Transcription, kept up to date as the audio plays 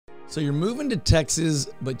So you're moving to Texas,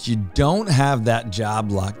 but you don't have that job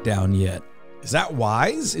locked down yet. Is that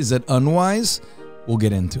wise? Is it unwise? We'll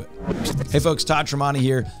get into it. Hey folks, Todd Tramonte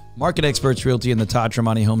here, Market Experts Realty and the Todd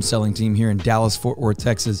Tramonte Home Selling Team here in Dallas, Fort Worth,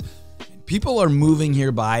 Texas. People are moving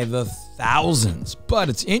here by the thousands, but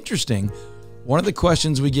it's interesting. One of the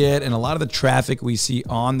questions we get and a lot of the traffic we see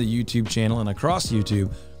on the YouTube channel and across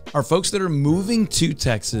YouTube are folks that are moving to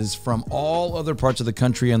Texas from all other parts of the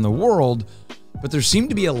country and the world, but there seem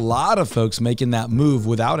to be a lot of folks making that move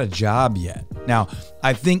without a job yet. Now,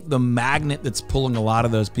 I think the magnet that's pulling a lot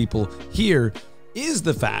of those people here is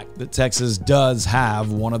the fact that Texas does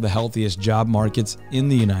have one of the healthiest job markets in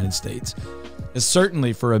the United States. It's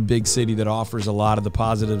certainly for a big city that offers a lot of the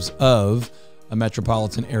positives of a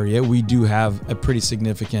metropolitan area. We do have a pretty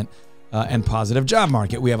significant and positive job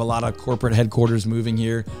market. We have a lot of corporate headquarters moving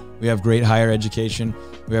here. We have great higher education.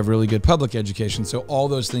 We have really good public education. So all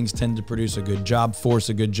those things tend to produce a good job force,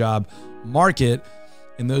 a good job market.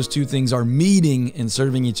 And those two things are meeting and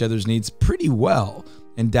serving each other's needs pretty well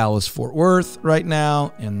in Dallas, Fort Worth right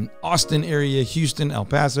now, in Austin area, Houston, El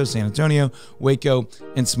Paso, San Antonio, Waco,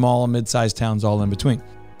 and small and mid-sized towns all in between.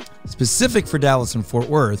 Specific for Dallas and Fort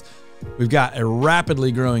Worth, we've got a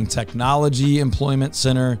rapidly growing technology employment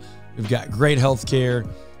center. We've got great healthcare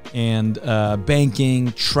and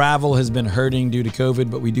banking. Travel has been hurting due to COVID,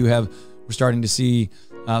 but we're starting to see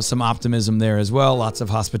some optimism there as well. Lots of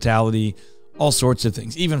hospitality, all sorts of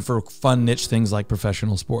things, even for fun niche things like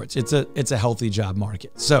professional sports. It's a healthy job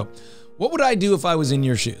market. So what would I do if I was in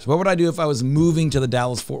your shoes? What would I do if I was moving to the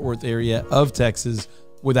Dallas-Fort Worth area of Texas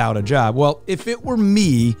without a job? Well, if it were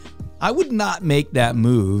me, I would not make that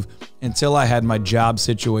move until I had my job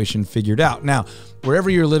situation figured out. Now, wherever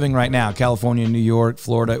you're living right now, California, New York,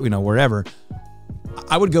 Florida, wherever,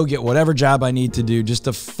 I would go get whatever job I need to do just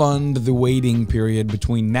to fund the waiting period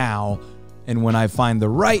between now and when I find the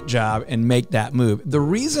right job and make that move. The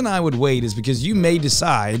reason I would wait is because you may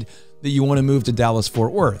decide that you want to move to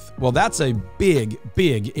Dallas-Fort Worth. Well, that's a big,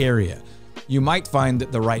 big area. You might find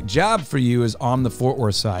that the right job for you is on the Fort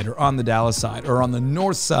Worth side or on the Dallas side or on the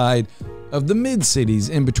north side of the mid-cities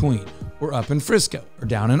in between, or up in Frisco or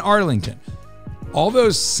down in Arlington. All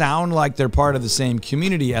those sound like they're part of the same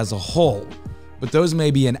community as a whole, but those may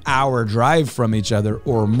be an hour drive from each other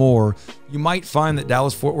or more. You might find that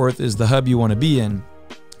Dallas-Fort Worth is the hub you want to be in,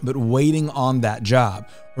 but waiting on that job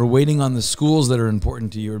or waiting on the schools that are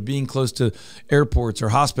important to you or being close to airports or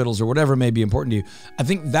hospitals or whatever may be important to you, I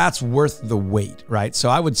think that's worth the wait, right? So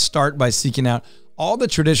I would start by seeking out all the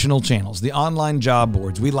traditional channels, the online job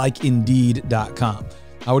boards. We like Indeed.com.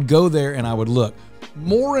 I would go there and I would look.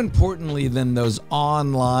 More importantly than those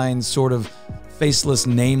online sort of faceless,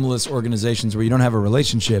 nameless organizations where you don't have a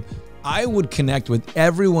relationship, I would connect with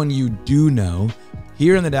everyone you do know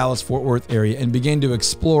here in the Dallas-Fort Worth area and begin to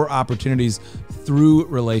explore opportunities through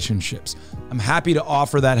relationships. I'm happy to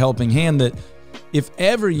offer that helping hand that if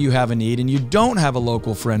ever you have a need and you don't have a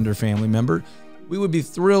local friend or family member, we would be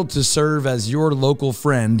thrilled to serve as your local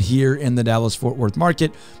friend here in the Dallas-Fort Worth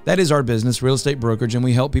market. That is our business, real estate brokerage, and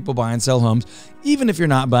we help people buy and sell homes. Even if you're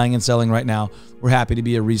not buying and selling right now, we're happy to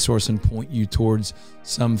be a resource and point you towards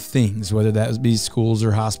some things, whether that be schools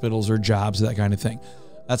or hospitals or jobs, that kind of thing.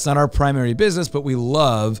 That's not our primary business, but we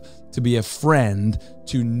love to be a friend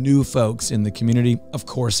to new folks in the community. Of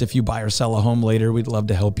course, if you buy or sell a home later, we'd love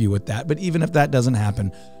to help you with that. But even if that doesn't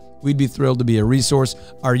happen, we'd be thrilled to be a resource.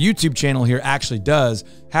 Our YouTube channel here actually does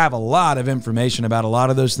have a lot of information about a lot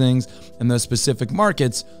of those things and those specific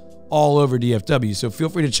markets all over DFW. So feel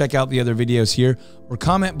free to check out the other videos here or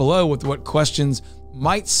comment below with what questions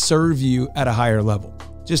might serve you at a higher level.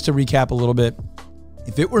 Just to recap a little bit,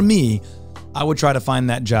 if it were me, I would try to find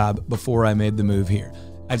that job before I made the move here.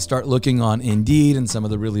 I'd start looking on Indeed and some of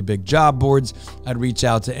the really big job boards. I'd reach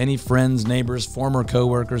out to any friends, neighbors, former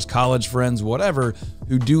coworkers, college friends, whatever,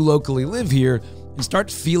 who do locally live here and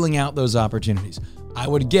start feeling out those opportunities. I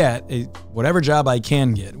would get whatever job I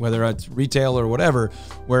can get, whether it's retail or whatever,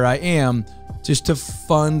 where I am, just to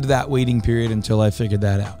fund that waiting period until I figured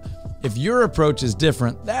that out. If your approach is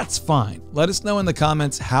different, that's fine. Let us know in the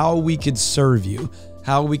comments how we could serve you,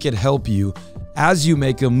 how we could help you as you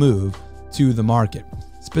make a move to the market,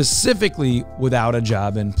 specifically without a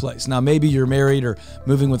job in place. Now, maybe you're married or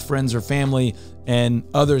moving with friends or family and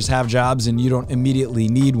others have jobs and you don't immediately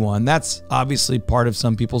need one. That's obviously part of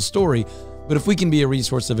some people's story, but if we can be a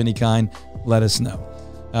resource of any kind, let us know.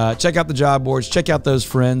 Check out the job boards, check out those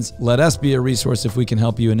friends. Let us be a resource if we can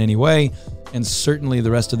help you in any way. And certainly the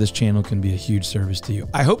rest of this channel can be a huge service to you.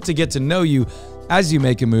 I hope to get to know you as you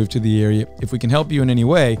make a move to the area. If we can help you in any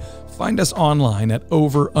way, find us online at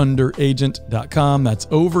overunderagent.com. That's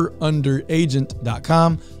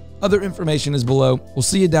overunderagent.com. Other information is below. We'll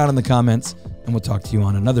see you down in the comments, and we'll talk to you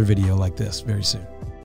on another video like this very soon.